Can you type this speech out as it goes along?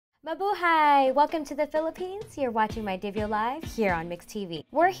Mabuhay! Welcome to the Philippines. You're watching MyDiveo Live here on MyxTV.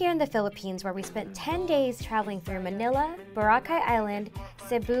 We're here in the Philippines where we spent 10 days traveling through Manila, Boracay Island,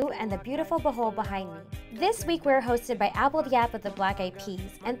 Cebu, and the beautiful Bohol behind me. This week we're hosted by Apple Yap of the Black Eyed Peas,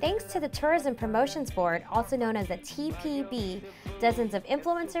 and thanks to the Tourism Promotions Board, also known as the TPB, dozens of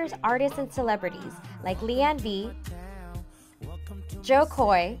influencers, artists, and celebrities like Liane V, Joe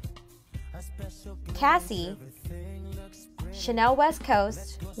Coy, Cassie, Chanel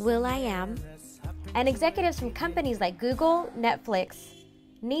Westcoast, Will.I.Am, and executives from companies like Google, Netflix,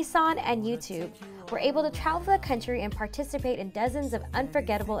 Nissan, and YouTube were able to travel the country and participate in dozens of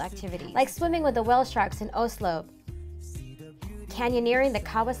unforgettable activities, like swimming with the whale sharks in Oslo, canyoneering the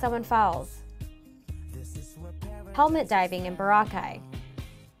Kawasawan Falls, helmet diving in Boracay,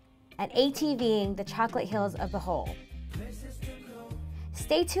 and ATVing the chocolate hills of Bohol.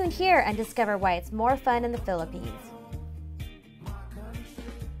 Stay tuned here and discover why it's more fun in the Philippines.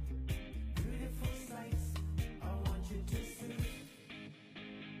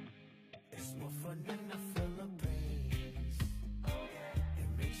 It's more fun in the